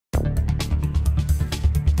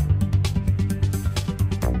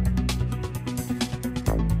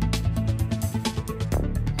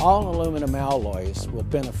All aluminum alloys will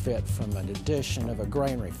benefit from an addition of a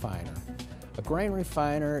grain refiner. A grain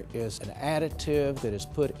refiner is an additive that is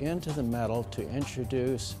put into the metal to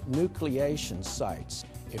introduce nucleation sites.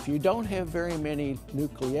 If you don't have very many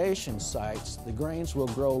nucleation sites, the grains will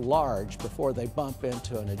grow large before they bump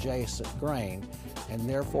into an adjacent grain, and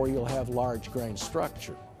therefore you'll have large grain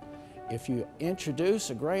structure. If you introduce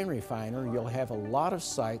a grain refiner, you'll have a lot of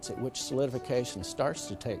sites at which solidification starts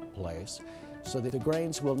to take place, so that the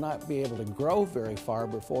grains will not be able to grow very far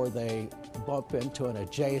before they bump into an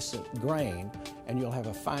adjacent grain, and you'll have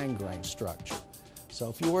a fine grain structure. So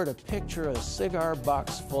if you were to picture a cigar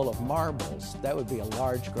box full of marbles, that would be a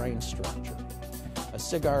large grain structure. A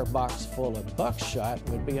cigar box full of buckshot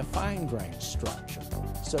would be a fine grain structure.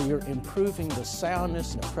 So you're improving the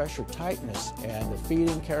soundness and the pressure tightness and the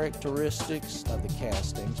feeding characteristics of the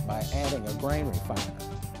castings by adding a grain refiner.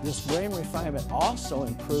 This grain refinement also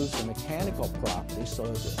improves the mechanical properties so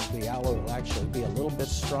that the alloy will actually be a little bit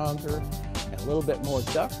stronger and a little bit more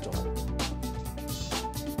ductile.